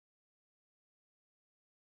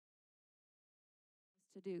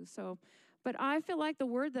to do. So, but I feel like the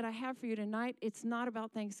word that I have for you tonight, it's not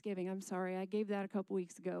about Thanksgiving. I'm sorry, I gave that a couple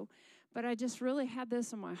weeks ago. But I just really had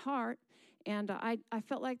this in my heart, and I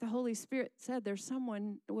felt like the Holy Spirit said there's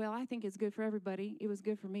someone, well, I think it's good for everybody. It was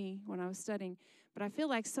good for me when I was studying. But I feel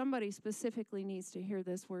like somebody specifically needs to hear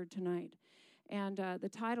this word tonight. And the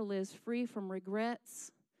title is Free from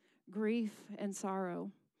Regrets, Grief, and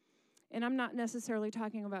Sorrow. And I'm not necessarily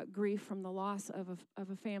talking about grief from the loss of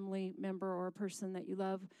a family member or a person that you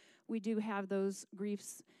love. We do have those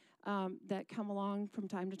griefs that come along from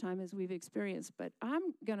time to time as we've experienced. But I'm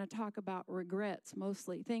going to talk about regrets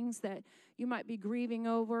mostly, things that you might be grieving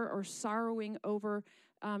over or sorrowing over,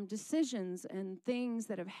 decisions and things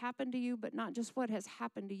that have happened to you, but not just what has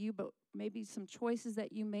happened to you, but maybe some choices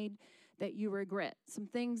that you made that you regret, some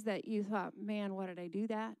things that you thought, man, why did I do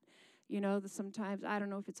that? You know, sometimes, I don't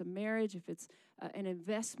know if it's a marriage, if it's an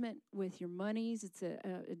investment with your monies, it's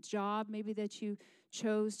a job maybe that you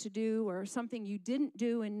chose to do, or something you didn't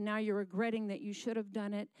do and now you're regretting that you should have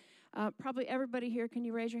done it. Probably everybody here, can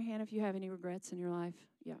you raise your hand if you have any regrets in your life?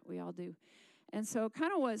 Yeah, we all do. And so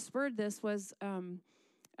kind of what spurred this was,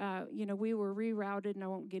 we were rerouted, and I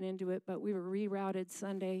won't get into it, but we were rerouted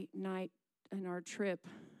Sunday night in our trip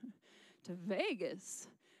to Vegas.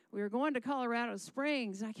 We were going to Colorado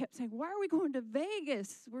Springs, and I kept saying, why are we going to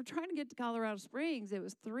Vegas? We're trying to get to Colorado Springs. It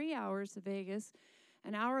was 3 hours to Vegas,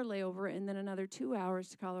 an hour layover, and then another 2 hours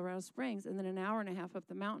to Colorado Springs, and then an hour and a half up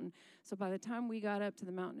the mountain. So by the time we got up to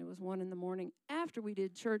the mountain, it was 1 a.m. After we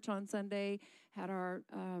did church on Sunday, had our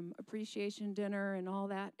appreciation dinner and all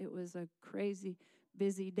that, it was a crazy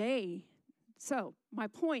busy day. So my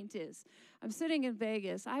point is, I'm sitting in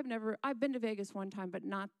Vegas. I've been to Vegas one time, but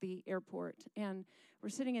not the airport. And we're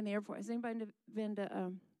sitting in the airport. Has anybody been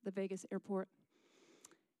to the Vegas airport?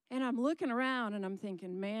 And I'm looking around, and I'm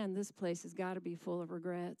thinking, man, this place has got to be full of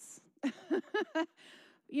regrets. I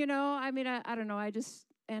don't know.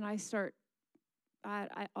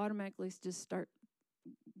 I automatically just start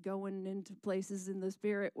going into places in the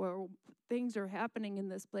spirit where things are happening in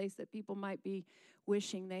this place that people might be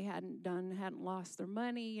wishing they hadn't done, hadn't lost their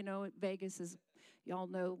money. You know, Vegas is, y'all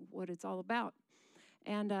know what it's all about.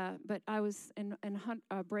 And but I was, and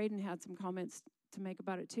Braden had some comments to make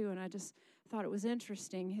about it too, and I just thought it was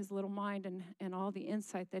interesting, his little mind and all the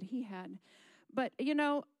insight that he had. But,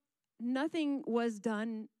 nothing was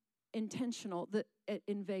done intentional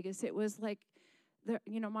in Vegas. It was like,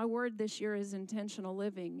 my word this year is intentional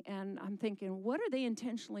living. And I'm thinking, what are they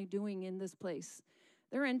intentionally doing in this place?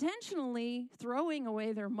 They're intentionally throwing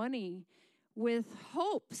away their money with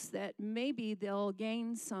hopes that maybe they'll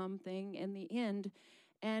gain something in the end.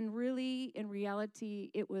 And really, in reality,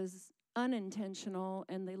 it was unintentional,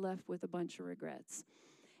 and they left with a bunch of regrets.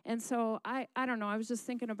 And so I don't know, I was just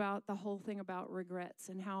thinking about the whole thing about regrets,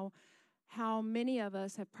 and how many of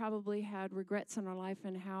us have probably had regrets in our life,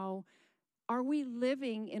 and how are we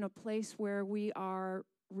living in a place where we are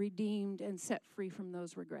redeemed and set free from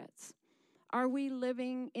those regrets? Are we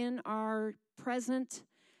living in our present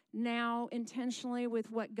now intentionally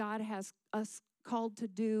with what God has us called to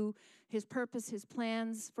do, his purpose, his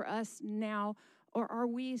plans for us now? Or are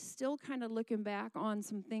we still kind of looking back on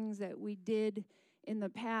some things that we did in the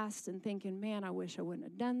past and thinking, man, I wish I wouldn't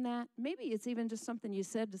have done that? Maybe it's even just something you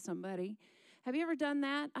said to somebody. Have you ever done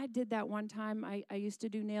that? I did that one time. I used to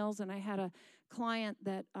do nails, and I had a client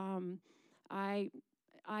that I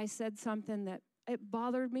said something that it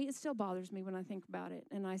bothered me. It still bothers me when I think about it.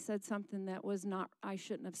 And I said something that was not, I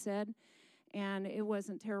shouldn't have said. And it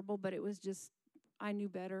wasn't terrible, but it was just, I knew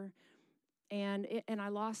better. And I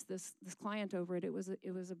lost this client over it. It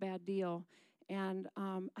was a bad deal. And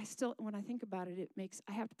I still, when I think about it,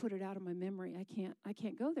 I have to put it out of my memory. I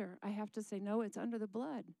can't go there. I have to say, no, it's under the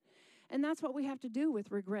blood. And that's what we have to do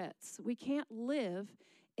with regrets. We can't live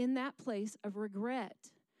in that place of regret,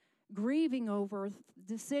 grieving over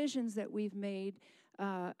decisions that we've made,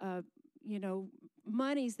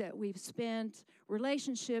 monies that we've spent,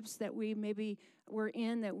 relationships that we maybe were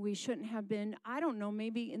in that we shouldn't have been. I don't know,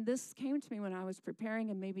 maybe, and this came to me when I was preparing,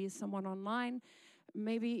 and maybe someone online,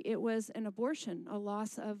 maybe it was an abortion, a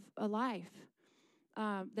loss of a life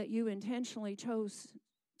that you intentionally chose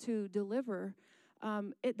to deliver.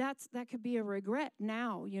 That could be a regret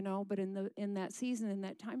now, but in that season, in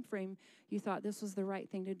that time frame, you thought this was the right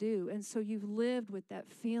thing to do. And so you've lived with that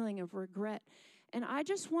feeling of regret. And I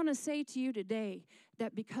just want to say to you today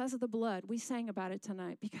that because of the blood, we sang about it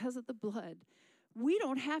tonight, because of the blood, we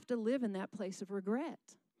don't have to live in that place of regret.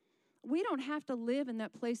 We don't have to live in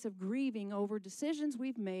that place of grieving over decisions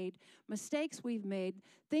we've made, mistakes we've made,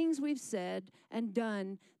 things we've said and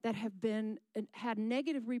done that have had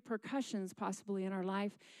negative repercussions possibly in our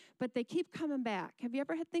life, but they keep coming back. Have you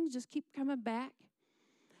ever had things just keep coming back?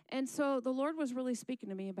 And so the Lord was really speaking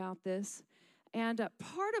to me about this. And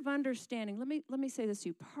part of understanding, let me say this to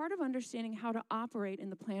you, part of understanding how to operate in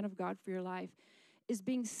the plan of God for your life is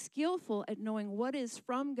being skillful at knowing what is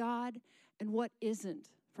from God and what isn't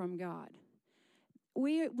from God.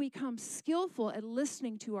 We become skillful at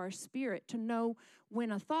listening to our spirit to know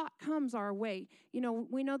when a thought comes our way. You know,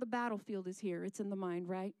 we know the battlefield is here. It's in the mind,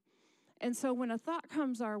 right? And so when a thought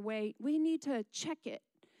comes our way, we need to check it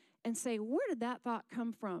and say, where did that thought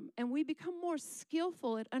come from? And we become more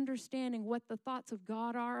skillful at understanding what the thoughts of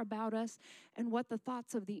God are about us and what the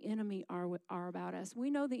thoughts of the enemy are about us.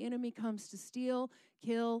 We know the enemy comes to steal,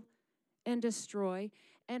 kill, and destroy.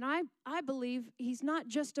 And I believe he's not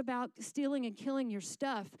just about stealing and killing your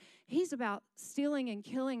stuff. He's about stealing and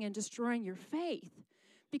killing and destroying your faith.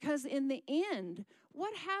 Because in the end,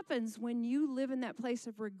 what happens when you live in that place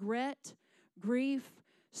of regret, grief,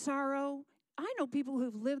 sorrow? I know people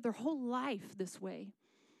who've lived their whole life this way.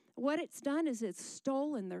 What it's done is it's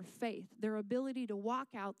stolen their faith, their ability to walk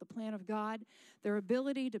out the plan of God, their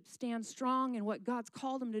ability to stand strong in what God's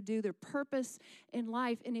called them to do, their purpose in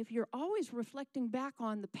life. And if you're always reflecting back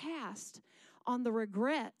on the past, on the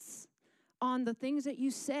regrets, on the things that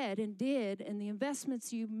you said and did and the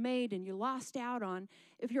investments you made and you lost out on,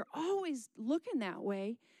 if you're always looking that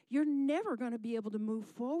way, you're never going to be able to move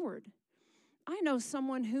forward. I know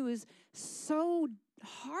someone who is so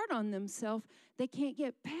hard on themselves, they can't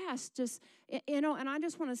get past just, and I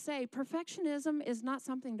just want to say, perfectionism is not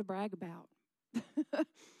something to brag about.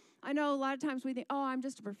 I know a lot of times we think, oh, I'm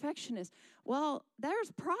just a perfectionist. Well,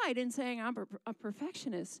 there's pride in saying I'm a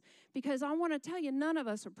perfectionist, because I want to tell you, none of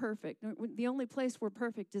us are perfect. The only place we're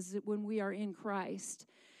perfect is when we are in Christ.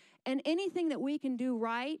 And anything that we can do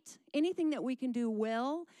right, anything that we can do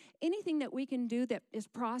well, anything that we can do that is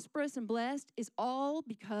prosperous and blessed is all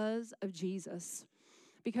because of Jesus,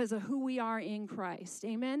 because of who we are in Christ.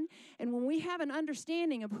 Amen? And when we have an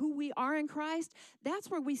understanding of who we are in Christ,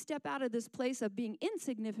 that's where we step out of this place of being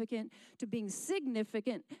insignificant to being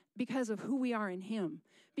significant because of who we are in Him.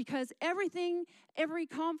 Because everything, every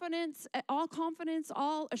confidence,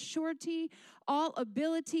 all assurity, all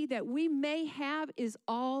ability that we may have is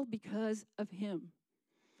all because of Him.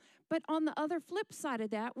 But on the other flip side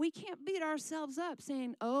of that, we can't beat ourselves up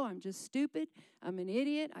saying, oh, I'm just stupid, I'm an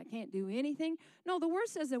idiot, I can't do anything. No, the Word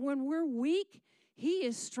says that when we're weak, He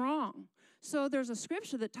is strong. So there's a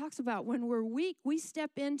scripture that talks about when we're weak, we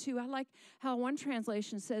step into, I like how one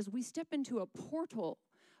translation says, we step into a portal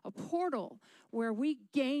where we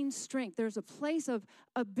gain strength. There's a place of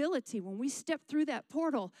ability. When we step through that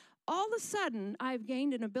portal, all of a sudden, I've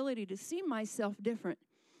gained an ability to see myself different.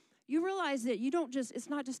 You realize that it's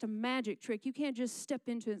not just a magic trick. You can't just step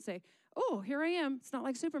into it and say, oh, here I am. It's not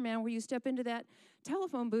like Superman where you step into that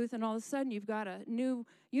telephone booth and all of a sudden you've got a new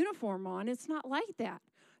uniform on. It's not like that.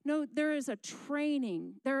 No, there is a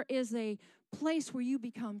training. There is a place where you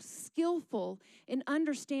become skillful in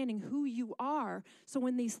understanding who you are. So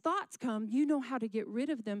when these thoughts come, you know how to get rid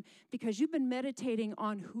of them because you've been meditating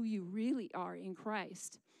on who you really are in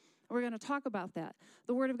Christ. We're going to talk about that.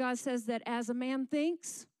 The Word of God says that as a man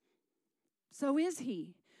thinks, so is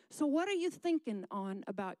he. So what are you thinking on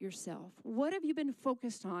about yourself? What have you been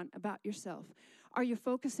focused on about yourself? Are you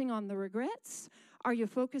focusing on the regrets? Are you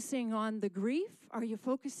focusing on the grief? Are you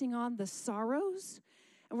focusing on the sorrows?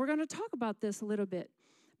 And we're going to talk about this a little bit.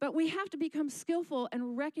 But we have to become skillful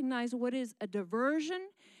and recognize what is a diversion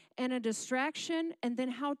and a distraction, and then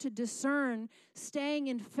how to discern staying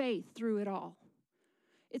in faith through it all.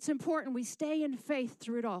 It's important we stay in faith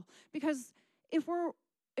through it all. Because if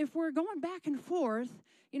we're going back and forth,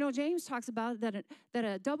 you know, James talks about that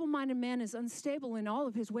a double-minded man is unstable in all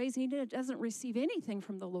of his ways. He doesn't receive anything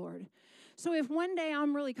from the Lord. So if one day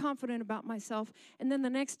I'm really confident about myself, and then the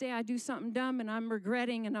next day I do something dumb and I'm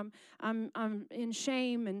regretting and I'm in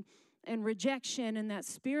shame and rejection and that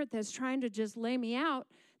spirit that's trying to just lay me out,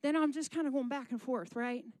 then I'm just kind of going back and forth,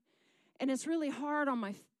 right? And it's really hard on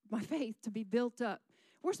my faith to be built up.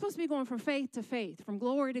 We're supposed to be going from faith to faith, from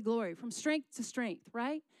glory to glory, from strength to strength,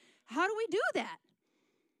 right? How do we do that?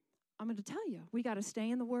 I'm going to tell you, we got to stay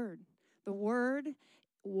in the Word. The Word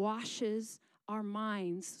washes our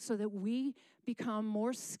minds so that we become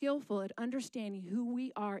more skillful at understanding who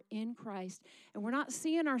we are in Christ. And we're not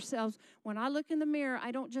seeing ourselves. When I look in the mirror,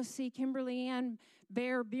 I don't just see Kimberly Ann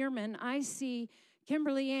Bear Bierman. I see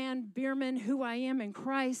Kimberly Ann Bierman, who I am in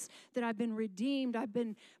Christ, that I've been redeemed. I've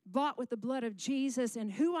been bought with the blood of Jesus. And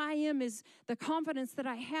who I am is the confidence that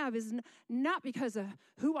I have is not because of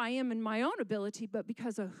who I am in my own ability, but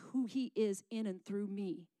because of who he is in and through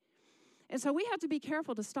me. And so we have to be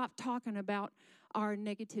careful to stop talking about our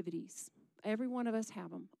negativities. Every one of us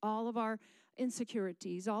have them. All of our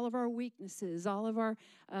insecurities, all of our weaknesses, all of our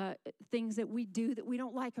things that we do that we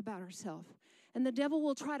don't like about ourselves. And the devil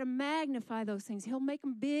will try to magnify those things. He'll make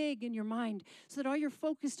them big in your mind so that all you're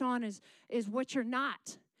focused on is what you're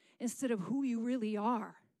not instead of who you really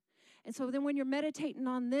are. And so then when you're meditating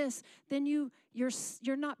on this, then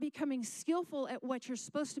you're not becoming skillful at what you're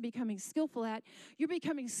supposed to be becoming skillful at. You're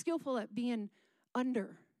becoming skillful at being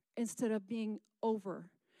under instead of being over.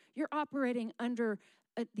 You're operating under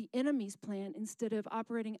the enemy's plan instead of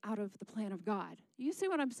operating out of the plan of God. You see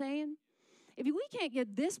what I'm saying? If we can't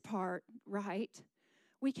get this part right,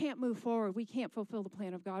 we can't move forward. We can't fulfill the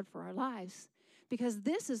plan of God for our lives because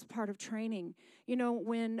this is part of training. You know,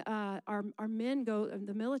 when our men go,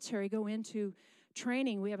 the military go into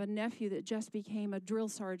training, we have a nephew that just became a drill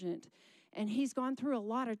sergeant. And he's gone through a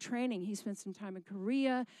lot of training. He spent some time in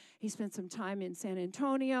Korea. He spent some time in San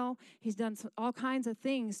Antonio. He's done all kinds of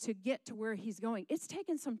things to get to where he's going. It's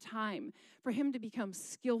taken some time for him to become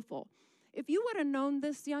skillful. If you would have known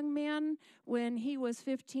this young man when he was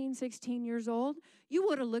 15, 16 years old, you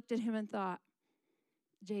would have looked at him and thought,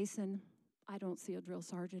 Jason, I don't see a drill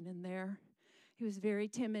sergeant in there. He was very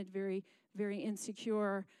timid, very, very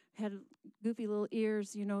insecure, had goofy little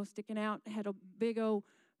ears, you know, sticking out, had a big old,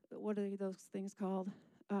 what are those things called?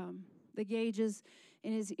 The gauges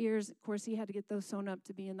in his ears. Of course, he had to get those sewn up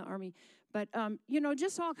to be in the Army. But, you know,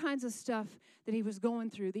 just all kinds of stuff that he was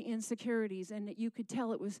going through, the insecurities, and you could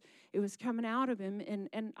tell it was coming out of him.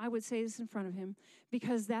 And I would say this in front of him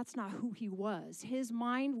because that's not who he was. His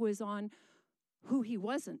mind was on who he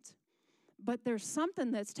wasn't. But there's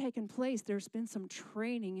something that's taken place. There's been some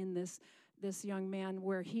training in this young man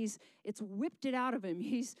where it's whipped it out of him.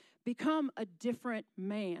 He's become a different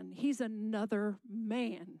man. He's another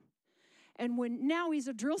man. And now he's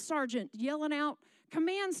a drill sergeant yelling out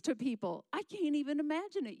commands to people. I can't even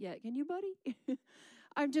imagine it yet. Can you, buddy?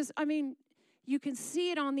 You can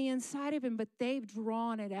see it on the inside of him, but they've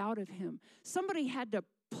drawn it out of him. Somebody had to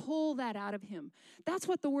pull that out of him. That's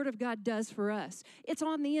what the Word of God does for us. It's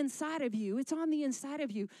on the inside of you. It's on the inside of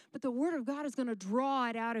you. But the Word of God is going to draw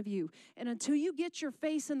it out of you. And until you get your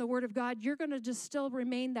face in the Word of God, you're going to just still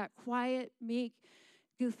remain that quiet, meek,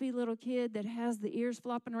 goofy little kid that has the ears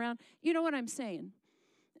flopping around. You know what I'm saying?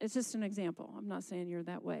 It's just an example. I'm not saying you're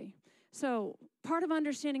that way. So part of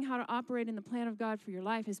understanding how to operate in the plan of God for your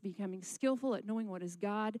life is becoming skillful at knowing what is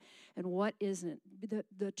God and what isn't.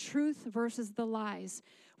 The truth versus the lies.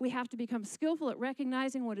 We have to become skillful at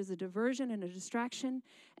recognizing what is a diversion and a distraction,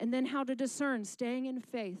 and then how to discern staying in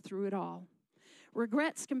faith through it all.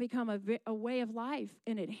 Regrets can become a way of life,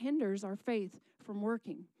 and it hinders our faith from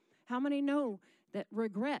working. How many know that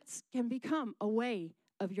regrets can become a way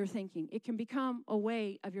of your thinking? It can become a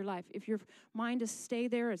way of your life. If your mind is stay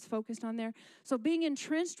there, it's focused on there. So being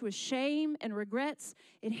entrenched with shame and regrets,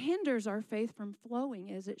 it hinders our faith from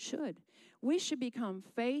flowing as it should. We should become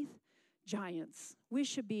faith giants. We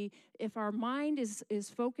should be, if our mind is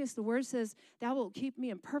focused, the word says, thou wilt keep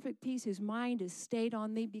me in perfect peace whose mind is stayed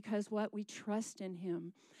on thee, because what? We trust in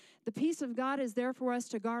him. The peace of God is there for us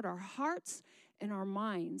to guard our hearts and our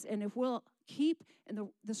minds. And if we'll keep, and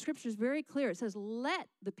the scripture is very clear. It says, let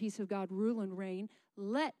the peace of God rule and reign.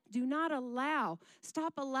 Do not allow,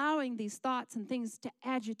 stop allowing these thoughts and things to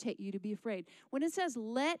agitate you to be afraid. When it says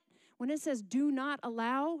do not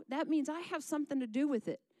allow, that means I have something to do with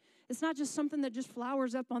it. It's not just something that just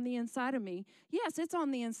flowers up on the inside of me. Yes, it's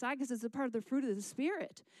on the inside because it's a part of the fruit of the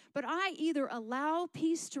Spirit. But I either allow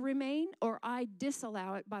peace to remain or I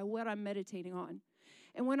disallow it by what I'm meditating on.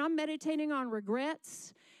 And when I'm meditating on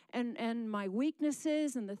regrets and my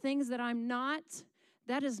weaknesses and the things that I'm not,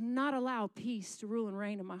 that does not allow peace to rule and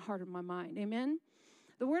reign in my heart and my mind. Amen?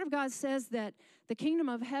 The Word of God says that the kingdom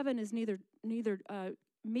of heaven is neither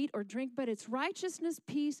meat or drink, but it's righteousness,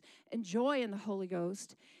 peace, and joy in the Holy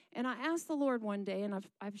Ghost. And I asked the Lord one day, and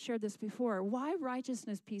I've shared this before, why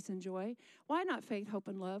righteousness, peace, and joy? Why not faith, hope,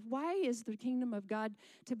 and love? Why is the kingdom of God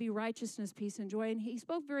to be righteousness, peace, and joy? And he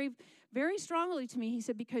spoke very, very strongly to me. He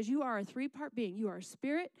said, because you are a three-part being. You are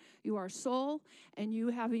spirit, you are soul, and you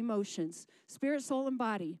have emotions. Spirit, soul, and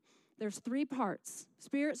body. There's three parts,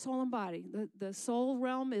 spirit, soul, and body. The soul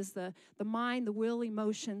realm is the mind, the will,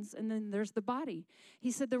 emotions, and then there's the body. He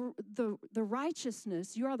said the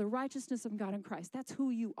righteousness, you are the righteousness of God in Christ. That's who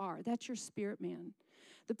you are. That's your spirit man.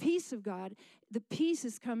 The peace of God, the peace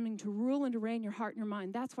is coming to rule and to reign your heart and your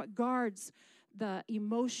mind. That's what guards the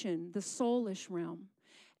emotion, the soulish realm.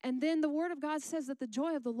 And then the Word of God says that the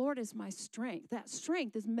joy of the Lord is my strength. That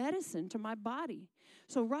strength is medicine to my body.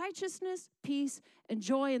 So righteousness, peace, and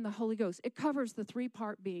joy in the Holy Ghost. It covers the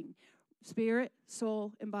three-part being, spirit,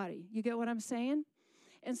 soul, and body. You get what I'm saying?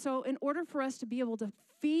 And so in order for us to be able to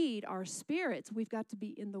feed our spirits, we've got to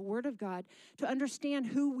be in the Word of God to understand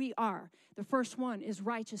who we are. The first one is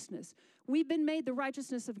righteousness. We've been made the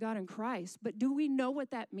righteousness of God in Christ, but do we know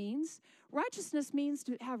what that means? Righteousness means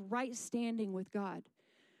to have right standing with God.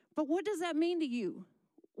 But what does that mean to you?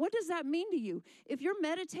 What does that mean to you? If you're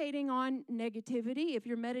meditating on negativity, if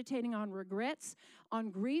you're meditating on regrets,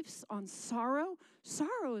 on griefs, on sorrow,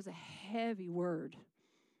 sorrow is a heavy word.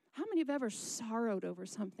 How many have ever sorrowed over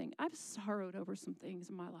something? I've sorrowed over some things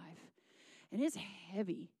in my life, and it's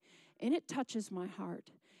heavy, and it touches my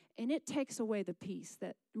heart, and it takes away the peace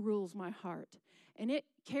that rules my heart, and it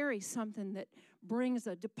carries something that brings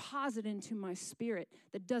a deposit into my spirit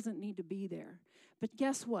that doesn't need to be there. But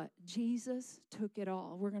guess what? Jesus took it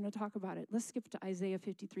all. We're going to talk about it. Let's skip to Isaiah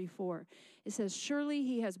 53:4. It says, surely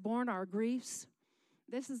he has borne our griefs.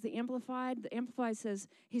 This is the Amplified. The Amplified says,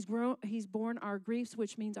 he's borne our griefs,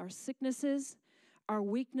 which means our sicknesses, our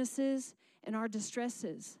weaknesses, and our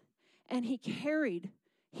distresses. And he carried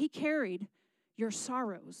your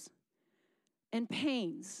sorrows and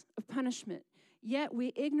pains of punishment. Yet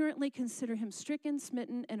we ignorantly consider him stricken,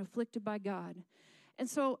 smitten, and afflicted by God. And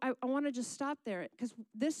so I want to just stop there, because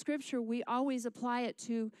this scripture, we always apply it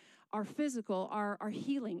to our physical, our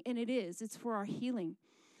healing, and it's for our healing.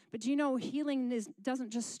 But you know, healing doesn't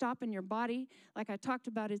just stop in your body. Like I talked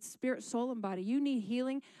about, it's spirit, soul, and body. You need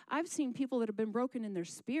healing. I've seen people that have been broken in their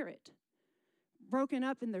spirit, broken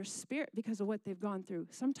up in their spirit because of what they've gone through.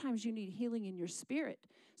 Sometimes you need healing in your spirit.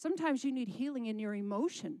 Sometimes you need healing in your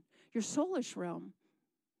emotion, your soulish realm.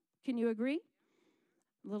 Can you agree?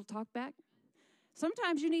 A little talk back.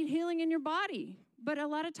 Sometimes you need healing in your body. But a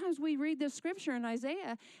lot of times we read this scripture in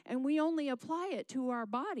Isaiah and we only apply it to our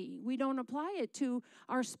body. We don't apply it to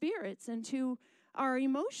our spirits and to our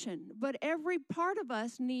emotion. But every part of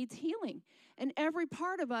us needs healing. And every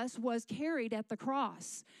part of us was carried at the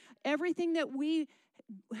cross. Everything that we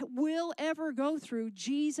will ever go through,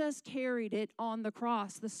 Jesus carried it on the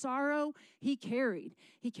cross. The sorrow, he carried.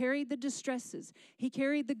 He carried the distresses. He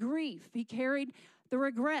carried the grief. He carried the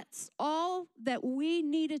regrets, all that we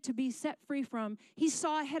needed to be set free from. He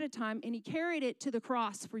saw ahead of time, and he carried it to the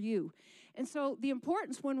cross for you. And so the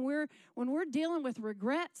importance when we're dealing with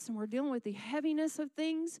regrets and we're dealing with the heaviness of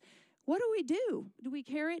things, what do? Do we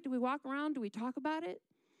carry it? Do we walk around? Do we talk about it?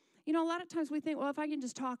 You know, a lot of times we think, well, if I can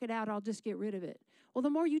just talk it out, I'll just get rid of it. Well, the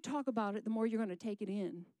more you talk about it, the more you're going to take it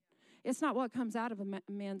in. It's not what comes out of a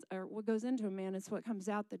man's, or what goes into a man, it's what comes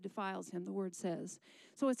out that defiles him, the word says.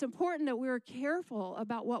 So it's important that we're careful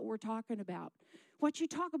about what we're talking about. What you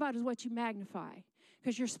talk about is what you magnify,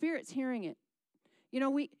 because your spirit's hearing it. You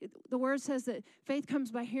know, the word says that faith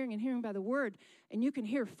comes by hearing and hearing by the word, and you can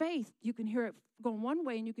hear faith, you can hear it going one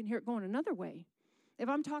way, and you can hear it going another way. If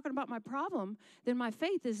I'm talking about my problem, then my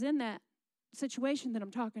faith is in that situation that I'm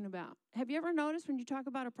talking about. Have you ever noticed when you talk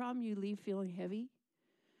about a problem, you leave feeling heavy?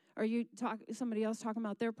 Or somebody else talking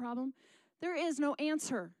about their problem? There is no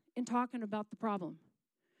answer in talking about the problem.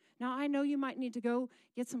 Now, I know you might need to go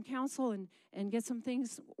get some counsel and get some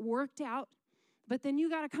things worked out, but then you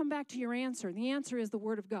got to come back to your answer. The answer is the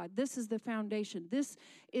Word of God. This is the foundation. This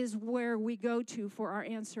is where we go to for our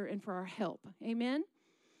answer and for our help. Amen?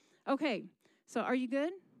 Okay, so are you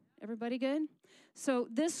good? Everybody good? So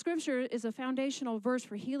this scripture is a foundational verse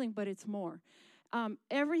for healing, but it's more.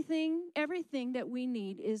 Everything that we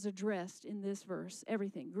need is addressed in this verse.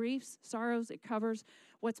 Everything. Griefs, sorrows, it covers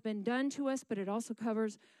what's been done to us, but it also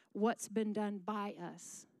covers what's been done by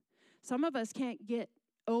us. Some of us can't get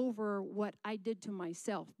over what I did to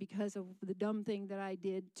myself because of the dumb thing that I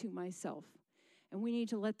did to myself. And we need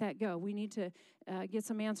to let that go. We need to get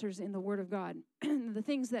some answers in the Word of God. The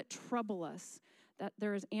things that trouble us, that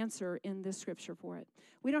there is answer in this scripture for it.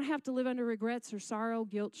 We don't have to live under regrets or sorrow,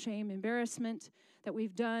 guilt, shame, embarrassment that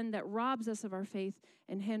we've done that robs us of our faith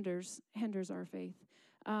and hinders our faith.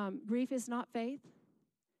 Grief is not faith.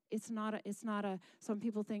 It's not a, some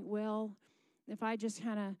people think, well, if I just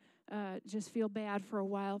kind of just feel bad for a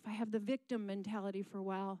while, if I have the victim mentality for a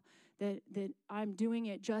while, that I'm doing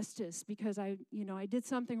it justice because I did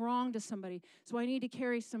something wrong to somebody, so I need to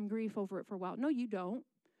carry some grief over it for a while. No, you don't.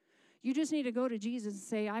 You just need to go to Jesus and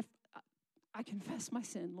say, I confess my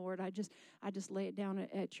sin, Lord. I just lay it down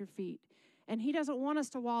at your feet. And he doesn't want us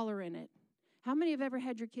to wallow in it. How many have ever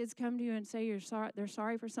had your kids come to you and say they're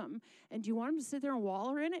sorry for something, and do you want them to sit there and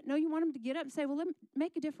wallow in it? No, you want them to get up and say, well, let me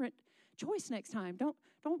make a different choice next time. Don't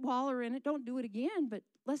wallow in it. Don't do it again, but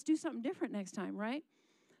let's do something different next time, right?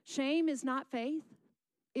 Shame is not faith.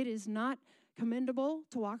 It is not commendable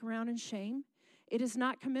to walk around in shame. It is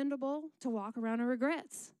not commendable to walk around in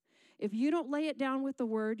regrets. If you don't lay it down with the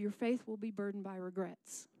word, your faith will be burdened by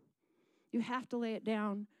regrets. You have to lay it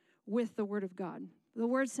down with the word of God. The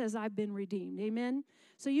word says, I've been redeemed. Amen?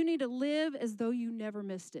 So you need to live as though you never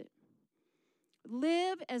missed it.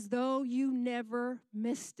 Live as though you never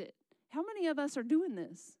missed it. How many of us are doing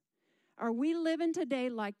this? Are we living today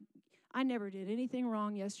like, I never did anything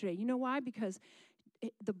wrong yesterday? You know why? Because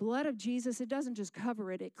the blood of Jesus, it doesn't just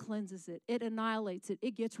cover it, it cleanses it. It annihilates it.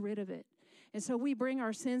 It gets rid of it. And so we bring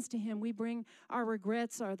our sins to him. We bring our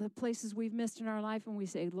regrets or the places we've missed in our life, and we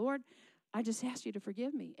say, Lord, I just asked you to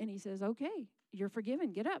forgive me. And he says, okay, you're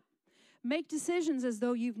forgiven. Get up. Make decisions as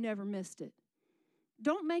though you've never missed it.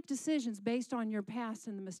 Don't make decisions based on your past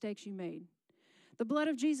and the mistakes you made. The blood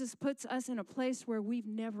of Jesus puts us in a place where we've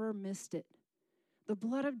never missed it. The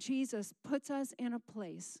blood of Jesus puts us in a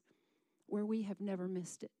place where we have never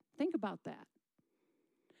missed it. Think about that.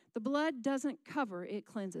 The blood doesn't cover, it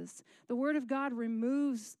cleanses. The word of God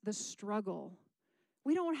removes the struggle.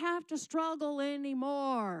 We don't have to struggle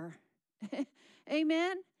anymore.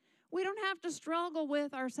 Amen? We don't have to struggle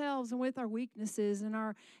with ourselves and with our weaknesses and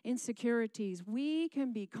our insecurities. We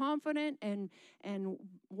can be confident and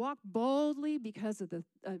walk boldly because of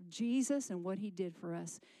Jesus and what he did for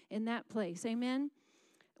us in that place. Amen?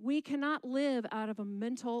 We cannot live out of a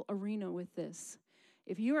mental arena with this.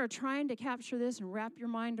 If you are trying to capture this and wrap your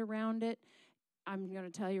mind around it, I'm going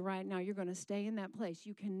to tell you right now, you're going to stay in that place.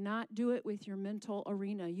 You cannot do it with your mental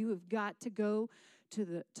arena. You have got to go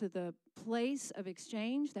to the place of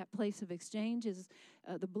exchange. That place of exchange is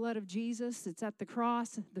the blood of Jesus. It's at the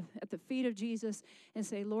cross, at the feet of Jesus, and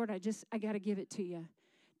say, Lord, I got to give it to you.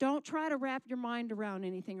 Don't try to wrap your mind around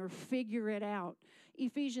anything or figure it out.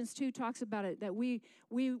 Ephesians 2 talks about it, that we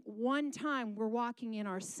one time we're walking in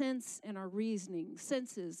our sense and our reasoning,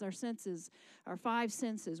 our five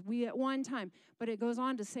senses. We at one time, but it goes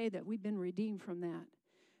on to say that we've been redeemed from that.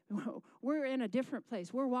 We're in a different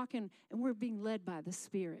place. We're walking and we're being led by the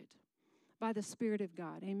Spirit of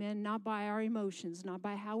God. Amen. Not by our emotions, not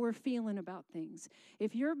by how we're feeling about things.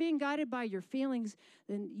 If you're being guided by your feelings,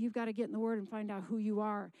 then you've got to get in the Word and find out who you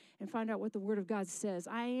are and find out what the Word of God says.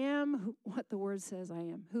 I am what the Word says I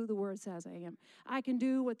am, who the Word says I am. I can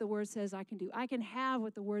do what the Word says I can do. I can have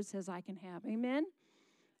what the Word says I can have. Amen.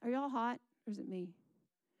 Are y'all hot or is it me?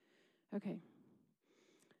 Okay.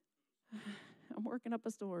 I'm working up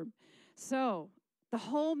a storm. So, the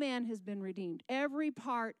whole man has been redeemed. Every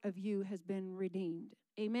part of you has been redeemed.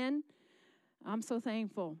 Amen? I'm so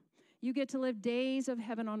thankful. You get to live days of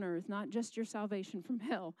heaven on earth, not just your salvation from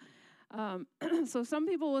hell. So some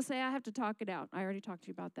people will say, I have to talk it out. I already talked to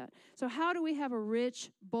you about that. So how do we have a rich,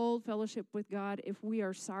 bold fellowship with God if we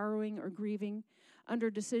are sorrowing or grieving under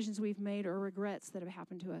decisions we've made or regrets that have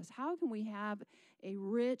happened to us? How can we have a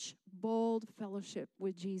rich, bold fellowship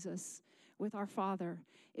with Jesus, with our Father,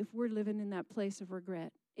 if we're living in that place of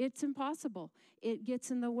regret? It's impossible. It gets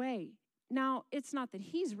in the way. Now, it's not that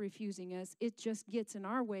he's refusing us. It just gets in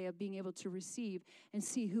our way of being able to receive and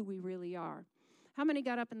see who we really are. How many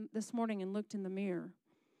got up this morning and looked in the mirror?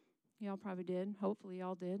 Y'all probably did. Hopefully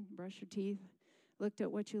y'all did. Brush your teeth. Looked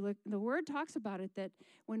at what you look. The Word talks about it, that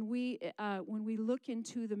when we look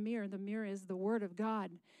into the mirror is the Word of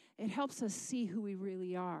God. It helps us see who we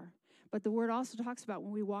really are. But the Word also talks about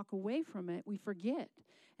when we walk away from it, we forget.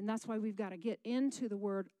 And that's why we've got to get into the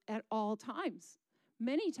Word at all times.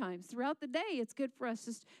 Many times throughout the day, it's good for us.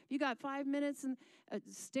 Just if you got 5 minutes and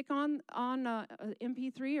stick on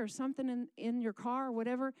MP3 or something in your car or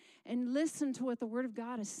whatever, and listen to what the Word of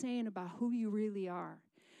God is saying about who you really are.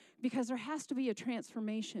 Because there has to be a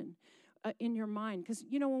transformation in your mind. Because,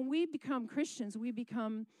 when we become Christians, we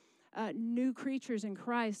become new creatures in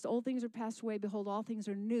Christ. Old things are passed away. Behold, all things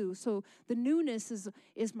are new. So the newness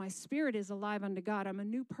is my spirit is alive unto God. I'm a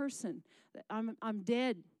new person. I'm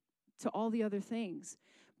dead to all the other things.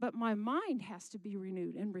 But my mind has to be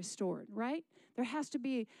renewed and restored, right? There has to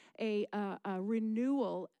be a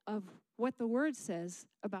renewal of what the Word says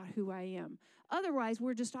about who I am. Otherwise,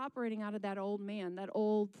 we're just operating out of that old man, that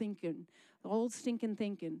old thinking, the old stinking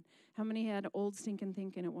thinking. How many had old stinking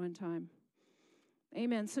thinking at one time?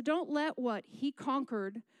 Amen. So don't let what he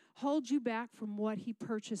conquered hold you back from what he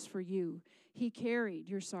purchased for you. He carried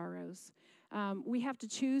your sorrows. We have to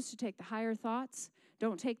choose to take the higher thoughts.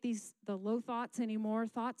 Don't take the low thoughts anymore.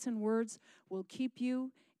 Thoughts and words will keep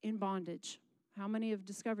you in bondage. How many have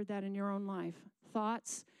discovered that in your own life?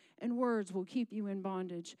 Thoughts and words will keep you in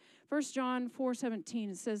bondage. 1 John 4:17,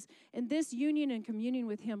 it says, "In this union and communion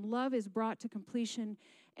with him, love is brought to completion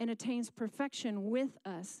and attains perfection with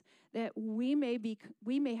us, that we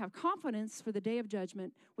may have confidence for the day of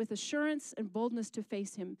judgment with assurance and boldness to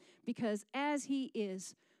face him, because as he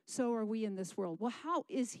is, so are we in this world." Well, how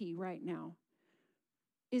is he right now?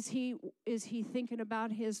 Is he thinking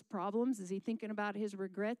about his problems? Is he thinking about his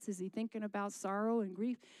regrets? Is he thinking about sorrow and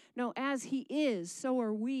grief? No, as he is, so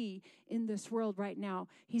are we in this world right now.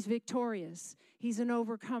 He's victorious. He's an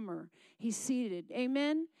overcomer. He's seated.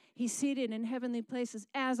 Amen? He's seated in heavenly places,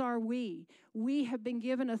 as are we. We have been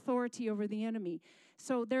given authority over the enemy.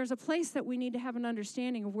 So there's a place that we need to have an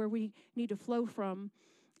understanding of where we need to flow from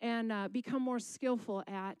and become more skillful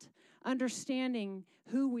at understanding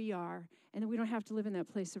who we are, and that we don't have to live in that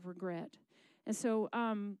place of regret. And so,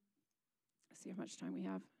 let's see how much time we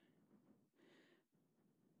have.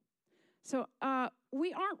 So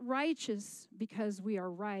we aren't righteous because we are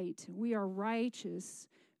right. We are righteous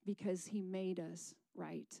because he made us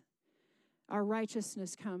right. Our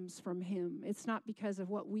righteousness comes from him. It's not because of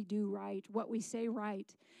what we do right, what we say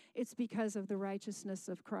right. It's because of the righteousness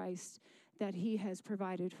of Christ that he has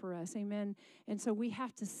provided for us. Amen. And so we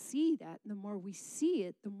have to see that. The more we see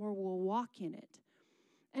it, the more we'll walk in it.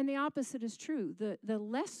 And the opposite is true. The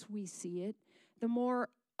less we see it, the more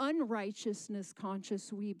unrighteousness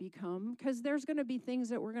conscious we become, because there's going to be things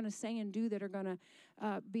that we're going to say and do that are going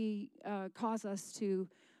to cause us to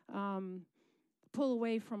pull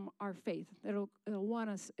away from our faith. It'll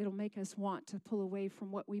make us want to pull away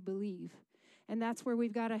from what we believe. And that's where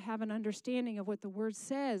we've got to have an understanding of what the Word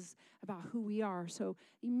says about who we are. So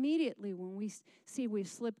immediately when we see we've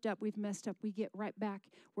slipped up, we've messed up, we get right back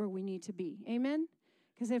where we need to be. Amen?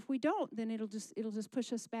 Because if we don't, then it'll just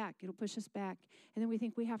push us back. It'll push us back. And then we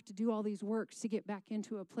think we have to do all these works to get back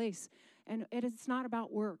into a place. And it's not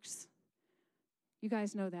about works. You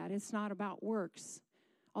guys know that. It's not about works.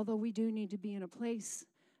 Although we do need to be in a place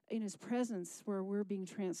in his presence where we're being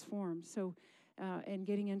transformed. So, and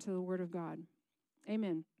getting into the Word of God.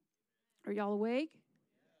 Amen. Are y'all awake?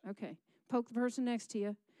 Okay. Poke the person next to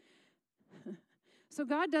you. So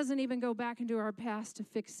God doesn't even go back into our past to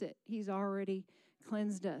fix it. He's already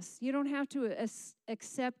cleansed us. You don't have to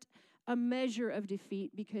accept a measure of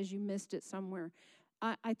defeat because you missed it somewhere.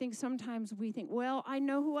 I think sometimes we think, well, I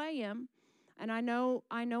know who I am, and I know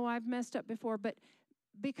I've messed up before, but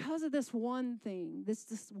because of this one thing,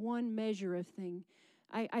 this one measure of thing,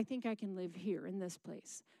 I think I can live here in this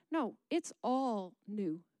place. No, it's all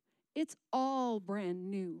new. It's all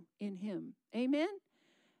brand new in him. Amen?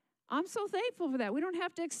 I'm so thankful for that. We don't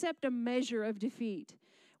have to accept a measure of defeat.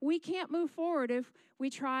 We can't move forward if we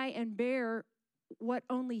try and bear what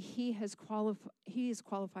only he is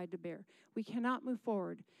qualified to bear. We cannot move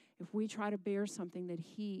forward if we try to bear something that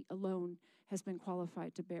he alone has been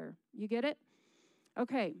qualified to bear. You get it?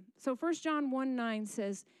 Okay, so 1 John 1:9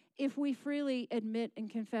 says, if we freely admit and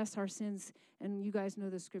confess our sins, and you guys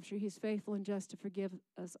know the scripture, he's faithful and just to forgive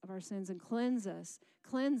us of our sins and cleanse us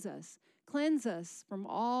from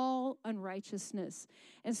all unrighteousness.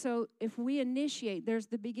 And so if we initiate, there's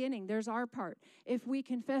the beginning, there's our part. If we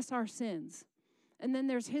confess our sins, and then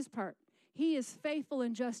there's his part. He is faithful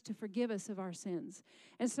and just to forgive us of our sins.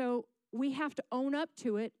 And so we have to own up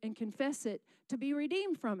to it and confess it to be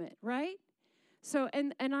redeemed from it, right? So,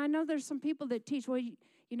 and I know there's some people that teach, well,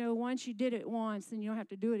 you know, once you did it once, then you don't have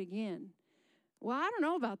to do it again. Well, I don't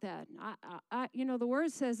know about that. The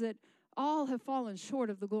word says that all have fallen short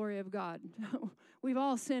of the glory of God. We've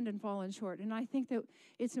all sinned and fallen short. And I think that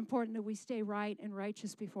it's important that we stay right and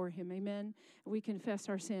righteous before him. Amen? We confess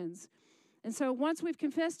our sins. And so once we've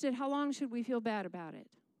confessed it, how long should we feel bad about it?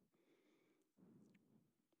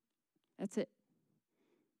 That's it.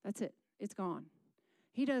 That's it. It's gone.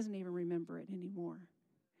 He doesn't even remember it anymore.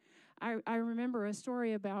 I remember a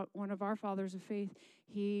story about one of our fathers of faith.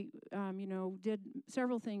 He, did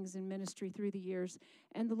several things in ministry through the years.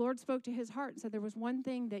 And the Lord spoke to his heart and said, there was one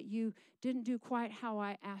thing that you didn't do quite how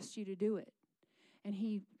I asked you to do it. And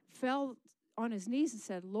he fell on his knees and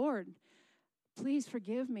said, Lord, please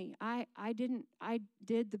forgive me. I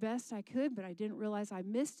did the best I could, but I didn't realize I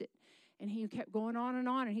missed it. And he kept going on.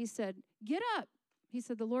 And he said, get up. He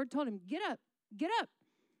said, the Lord told him, get up, get up,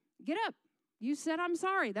 get up. You said, I'm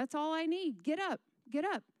sorry. That's all I need. Get up, get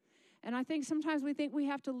up. And I think sometimes we think we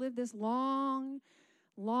have to live this long,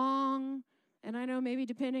 and I know maybe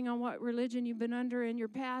depending on what religion you've been under in your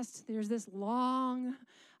past, there's this long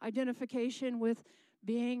identification with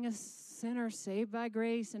being a sinner saved by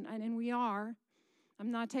grace, and we are.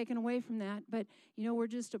 I'm not taking away from that, but, we're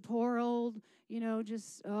just a poor old,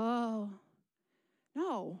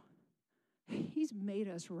 No, He's made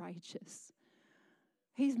us righteous.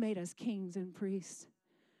 He's made us kings and priests.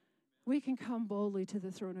 We can come boldly to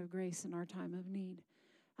the throne of grace in our time of need.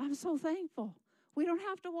 I'm so thankful. We don't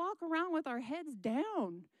have to walk around with our heads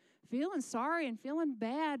down, feeling sorry and feeling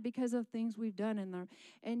bad because of things we've done in there.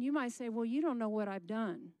 And you might say, well, you don't know what I've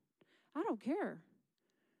done. I don't care.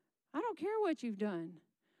 I don't care what you've done.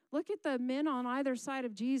 Look at the men on either side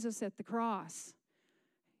of Jesus at the cross.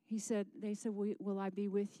 They said, will I be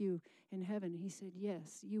with you in heaven? He said,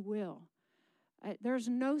 yes, you will. There's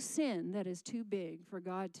no sin that is too big for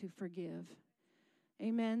God to forgive.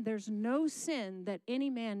 Amen. There's no sin that any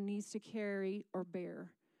man needs to carry or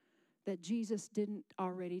bear that Jesus didn't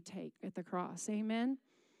already take at the cross. Amen.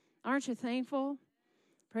 Aren't you thankful?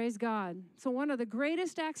 Praise God. So one of the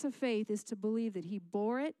greatest acts of faith is to believe that He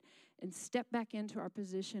bore it and stepped back into our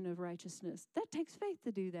position of righteousness. That takes faith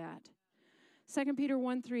to do that. 2 Peter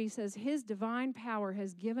 1:3 says, His divine power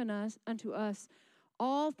has given unto us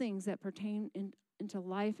all things that pertain unto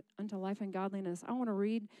life and godliness. I want to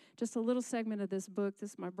read just a little segment of this book.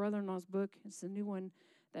 This is my brother-in-law's book. It's a new one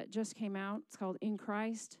that just came out. It's called In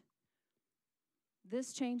Christ.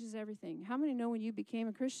 This changes everything. How many know when you became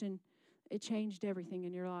a Christian, it changed everything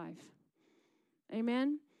in your life?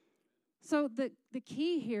 Amen? So the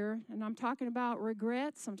key here, and I'm talking about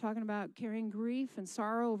regrets, I'm talking about carrying grief and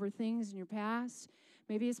sorrow over things in your past.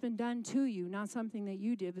 Maybe it's been done to you, not something that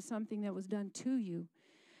you did, but something that was done to you.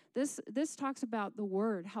 This talks about the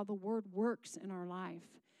Word, how the Word works in our life,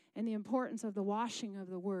 and the importance of the washing of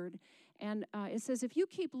the Word. And it says, if you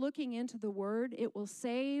keep looking into the Word, it will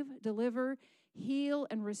save, deliver, heal,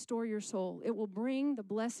 and restore your soul. It will bring the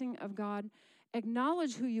blessing of God.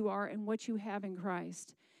 Acknowledge who you are and what you have in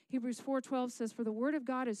Christ. Hebrews 4:12 says, for the Word of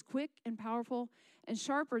God is quick and powerful and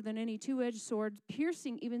sharper than any two-edged sword,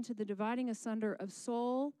 piercing even to the dividing asunder of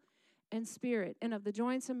soul and spirit, and of the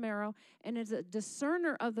joints and marrow, and is a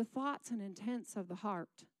discerner of the thoughts and intents of the heart.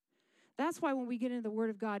 That's why when we get into the Word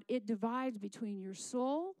of God, it divides between your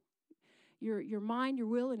soul, your mind, your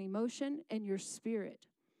will, and emotion, and your spirit.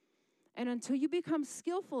 And until you become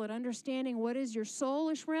skillful at understanding what is your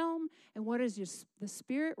soulish realm and what is the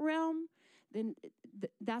spirit realm, then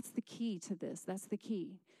that's the key to this. That's the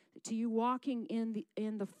key to you walking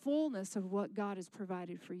in the fullness of what God has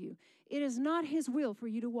provided for you. It is not His will for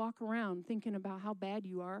you to walk around thinking about how bad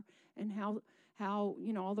you are and how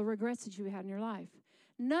all the regrets that you had in your life.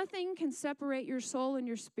 Nothing can separate your soul and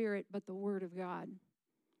your spirit but the Word of God.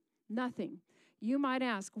 Nothing. You might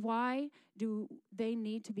ask, why do they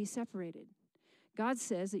need to be separated? God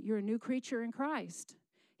says that you're a new creature in Christ.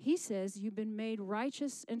 He says you've been made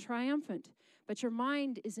righteous and triumphant, but your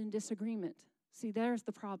mind is in disagreement. See, there's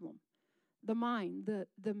the problem. The mind,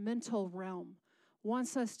 the mental realm,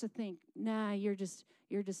 wants us to think, nah, you're just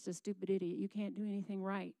a stupid idiot. You can't do anything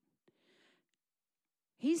right.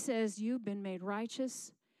 He says you've been made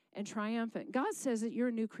righteous and triumphant. God says that you're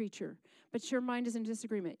a new creature, but your mind is in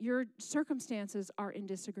disagreement. Your circumstances are in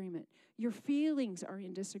disagreement. Your feelings are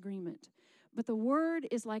in disagreement. But the Word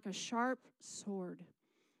is like a sharp sword.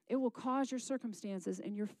 It will cause your circumstances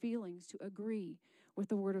and your feelings to agree with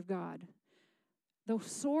the Word of God. The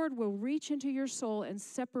sword will reach into your soul and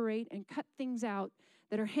separate and cut things out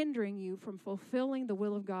that are hindering you from fulfilling the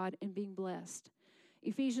will of God and being blessed.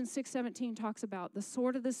 Ephesians 6:17 talks about the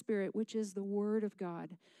sword of the Spirit, which is the Word of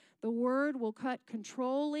God. The Word will cut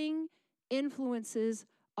controlling influences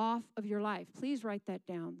off of your life. Please write that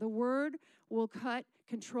down. The Word will cut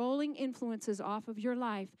controlling influences off of your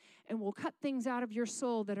life and will cut things out of your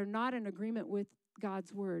soul that are not in agreement with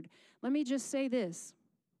God's Word. Let me just say this.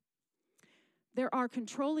 There are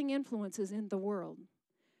controlling influences in the world.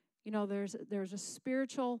 You know, there's a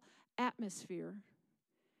spiritual atmosphere.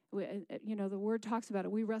 The Word talks about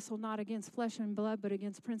it. We wrestle not against flesh and blood, but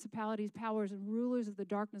against principalities, powers, and rulers of the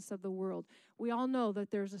darkness of the world. We all know that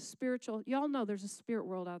there's a spirit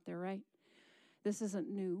world out there, right? This isn't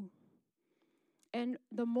new. And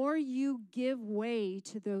the more you give way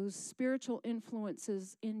to those spiritual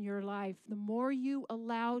influences in your life, the more you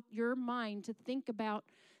allow your mind to think about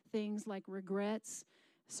things like regrets,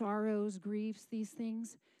 sorrows, griefs, these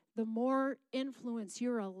things, the more influence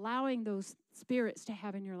you're allowing those spirits to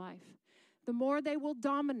have in your life, the more they will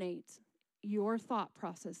dominate your thought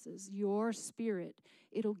processes, your spirit.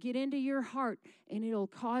 It'll get into your heart, and it'll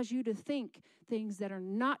cause you to think things that are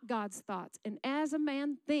not God's thoughts. And as a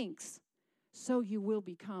man thinks, so you will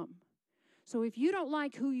become. So if you don't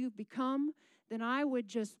like who you've become, then I would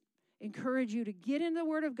just encourage you to get in the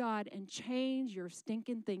Word of God and change your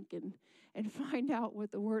stinking thinking and find out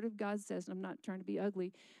what the Word of God says. I'm not trying to be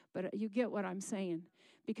ugly, but you get what I'm saying.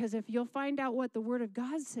 Because if you'll find out what the Word of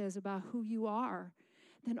God says about who you are,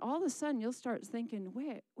 then all of a sudden you'll start thinking,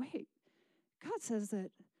 wait, God says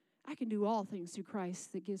that I can do all things through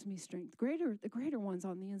Christ that gives me strength. The greater one's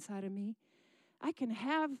on the inside of me. I can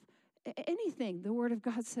have anything, the Word of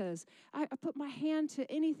God says. I put my hand to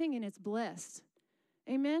anything and it's blessed.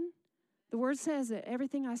 Amen? The Word says that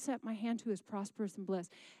everything I set my hand to is prosperous and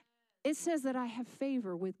blessed. It says that I have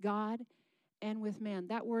favor with God and with man.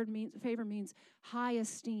 That word means, favor means high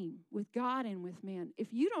esteem with God and with man.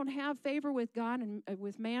 If you don't have favor with God and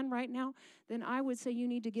with man right now, then I would say you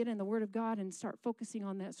need to get in the Word of God and start focusing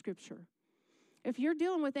on that scripture. If you're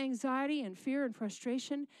dealing with anxiety and fear and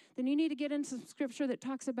frustration, then you need to get into some scripture that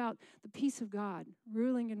talks about the peace of God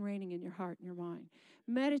ruling and reigning in your heart and your mind.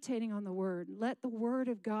 Meditating on the Word. Let the Word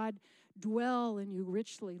of God dwell in you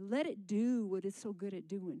richly. Let it do what it's so good at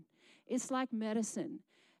doing. It's like medicine.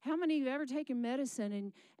 How many of you ever taken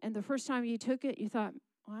medicine and the first time you took it, you thought,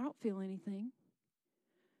 well, I don't feel anything.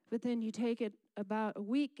 But then you take it about a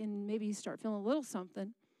week and maybe you start feeling a little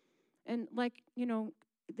something. And like,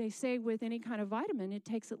 they say with any kind of vitamin, it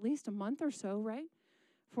takes at least a month or so, right,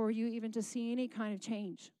 for you even to see any kind of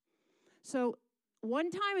change. So one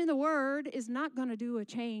time in the Word is not going to do a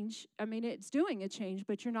change. I mean, it's doing a change,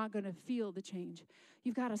 but you're not going to feel the change.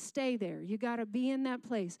 You've got to stay there. You've got to be in that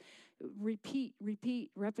place. Repeat,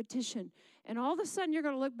 repetition. And all of a sudden, you're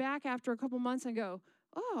going to look back after a couple months and go,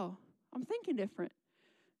 oh, I'm thinking different.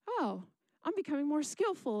 Oh, I'm becoming more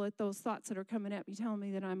skillful at those thoughts that are coming at me, telling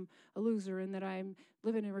me that I'm a loser and that I'm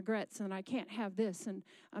living in regrets and I can't have this and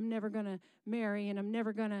I'm never going to marry and I'm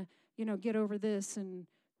never going to, get over this. And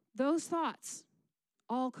those thoughts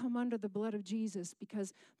all come under the blood of Jesus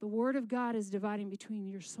because the Word of God is dividing between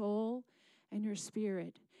your soul and your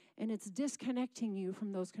spirit. And it's disconnecting you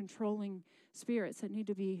from those controlling spirits that need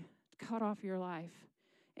to be cut off your life.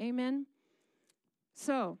 Amen?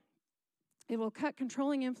 So, it will cut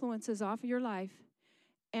controlling influences off of your life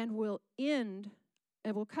and will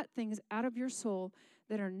cut things out of your soul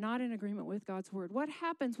that are not in agreement with God's Word. What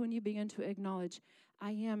happens when you begin to acknowledge,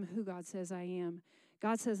 I am who God says I am?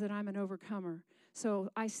 God says that I'm an overcomer. So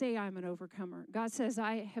I say I'm an overcomer. God says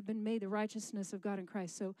I have been made the righteousness of God in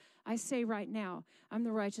Christ. So I say right now, I'm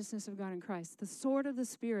the righteousness of God in Christ. The sword of the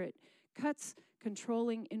Spirit cuts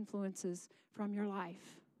controlling influences from your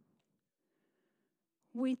life.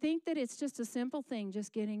 We think that it's just a simple thing,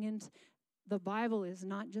 just getting into the Bible is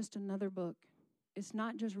not just another book. It's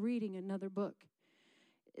not just reading another book.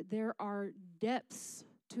 There are depths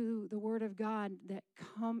to the Word of God that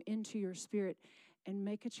come into your spirit and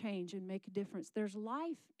make a change and make a difference. There's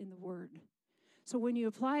life in the Word. So when you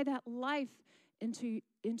apply that life into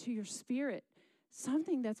your spirit,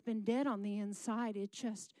 something that's been dead on the inside, it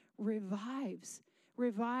just revives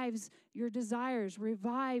your desires,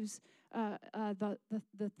 revives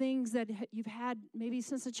the things that you've had maybe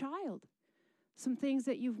since a child. Some things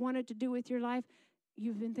that you've wanted to do with your life,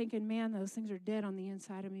 you've been thinking, man, those things are dead on the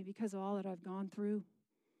inside of me because of all that I've gone through.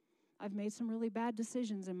 I've made some really bad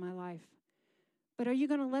decisions in my life. But are you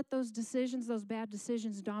going to let those bad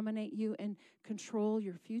decisions dominate you and control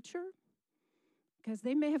your future? Because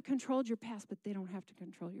they may have controlled your past, but they don't have to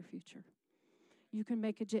control your future. You can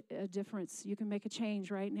make a difference. You can make a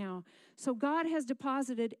change right now. So God has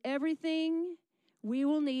deposited everything we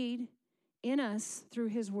will need in us through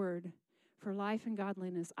His Word for life and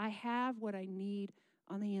godliness. I have what I need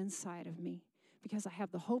on the inside of me because I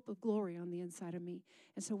have the hope of glory on the inside of me.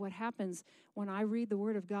 And so what happens when I read the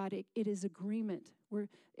Word of God, it is agreement.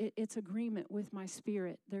 It's agreement with my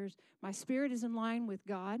spirit. My spirit is in line with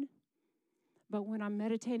God, but when I'm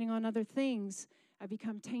meditating on other things, I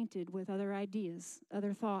become tainted with other ideas,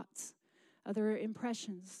 other thoughts, other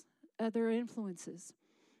impressions, other influences.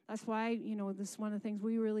 That's why, this is one of the things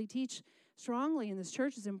we really teach strongly in this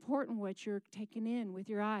church is important what you're taking in with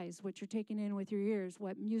your eyes, what you're taking in with your ears,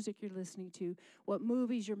 what music you're listening to, what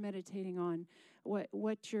movies you're meditating on,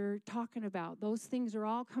 what you're talking about. Those things are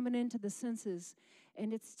all coming into the senses,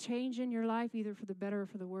 and it's changing your life either for the better or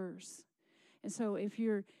for the worse. And so if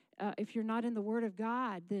you're not in the Word of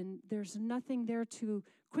God, then there's nothing there to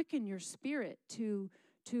quicken your spirit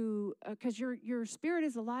because your spirit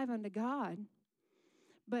is alive unto God,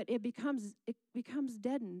 but it becomes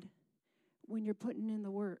deadened when you're putting in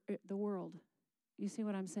the world. You see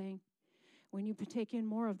what I'm saying? When you take in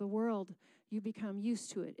more of the world, you become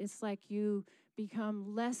used to it. It's like you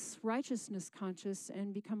become less righteousness conscious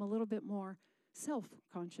and become a little bit more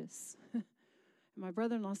self-conscious. My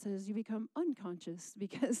brother-in-law says you become unconscious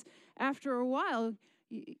because after a while,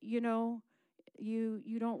 you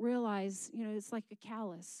don't realize, it's like a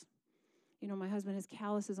callus. You know, my husband has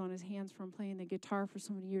calluses on his hands from playing the guitar for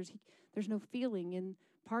so many years. There's no feeling in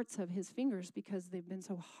parts of his fingers because they've been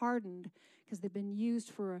so hardened, because they've been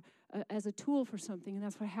used as a tool for something. And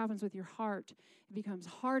that's what happens with your heart. It becomes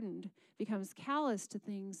hardened, becomes callous to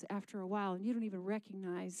things after a while, and you don't even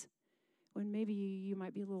recognize when maybe you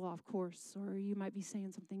might be a little off course, or you might be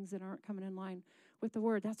saying some things that aren't coming in line with the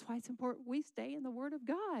Word. That's why it's important we stay in the Word of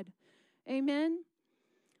God. Amen?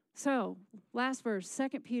 So, last verse,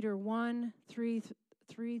 2 Peter 1, 3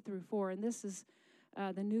 through 4. And this is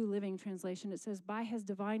the New Living Translation. It says, by his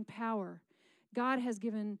divine power, God has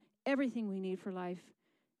given everything we need for life,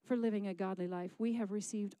 for living a godly life. We have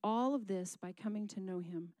received all of this by coming to know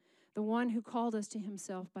him, the one who called us to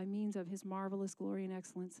himself by means of his marvelous glory and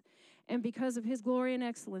excellence. And because of his glory and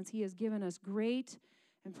excellence, he has given us great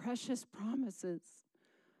and precious promises.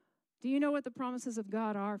 Do you know what the promises of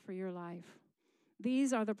God are for your life?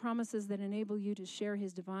 These are the promises that enable you to share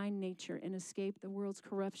his divine nature and escape the world's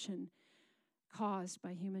corruption caused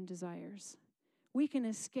by human desires. We can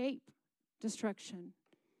escape destruction.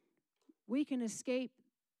 We can escape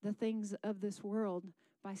the things of this world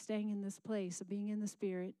by staying in this place of being in the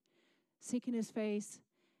Spirit, seeking his face,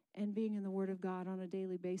 and being in the Word of God on a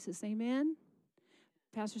daily basis. Amen?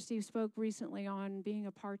 Pastor Steve spoke recently on being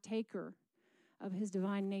a partaker of his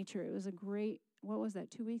divine nature. It was a great,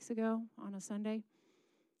 2 weeks ago on a Sunday?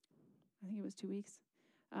 I think it was 2 weeks.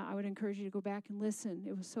 I would encourage you to go back and listen.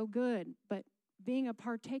 It was so good. But being a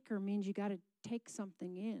partaker means you got to take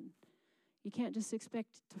something in. You can't just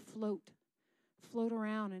expect to float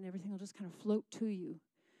around and everything will just kind of float to you.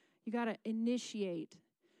 You got to initiate.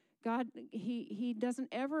 God, he doesn't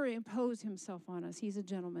ever impose himself on us. He's a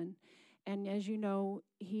gentleman. And as you know,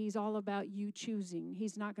 he's all about you choosing.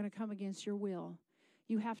 He's not going to come against your will.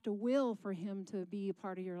 You have to will for him to be a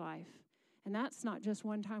part of your life. And that's not just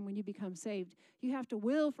one time when you become saved. You have to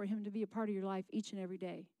will for him to be a part of your life each and every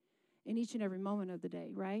day, in each and every moment of the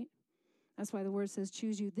day, right? That's why the word says,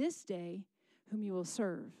 choose you this day whom you will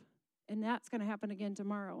serve. And that's going to happen again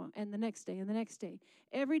tomorrow and the next day and the next day.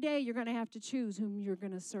 Every day you're going to have to choose whom you're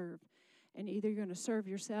going to serve. And either you're going to serve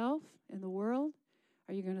yourself and the world,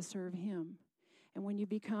 or you're going to serve him. And when you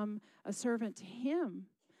become a servant to him,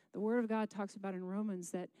 the Word of God talks about in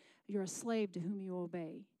Romans that you're a slave to whom you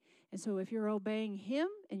obey. And so if you're obeying him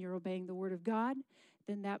and you're obeying the Word of God,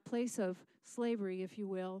 then that place of slavery, if you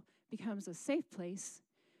will, becomes a safe place,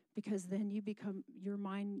 because then your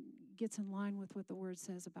mind gets in line with what the Word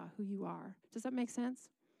says about who you are. Does that make sense?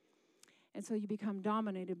 And so you become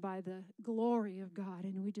dominated by the glory of God,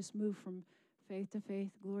 and we just move from faith to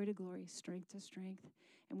faith, glory to glory, strength to strength,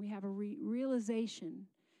 and we have a realization,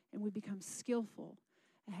 and we become skillful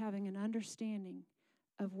at having an understanding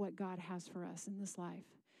of what God has for us in this life.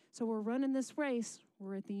 So we're running this race.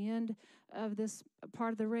 We're at the end of this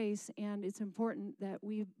part of the race, and it's important that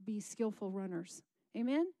we be skillful runners.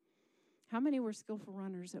 Amen? How many were skillful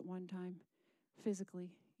runners at one time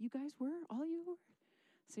physically? You guys were? All you were?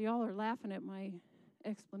 So y'all are laughing at my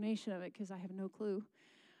explanation of it because I have no clue.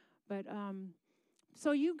 But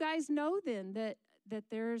so you guys know then that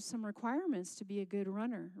there's some requirements to be a good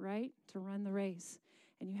runner, right? To run the race.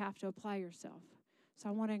 And you have to apply yourself. So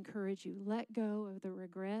I want to encourage you, let go of the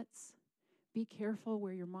regrets. Be careful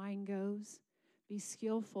where your mind goes. Be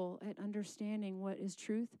skillful at understanding what is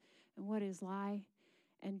truth and what is lie.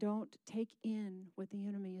 And don't take in what the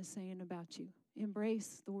enemy is saying about you.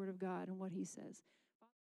 Embrace the Word of God and what he says.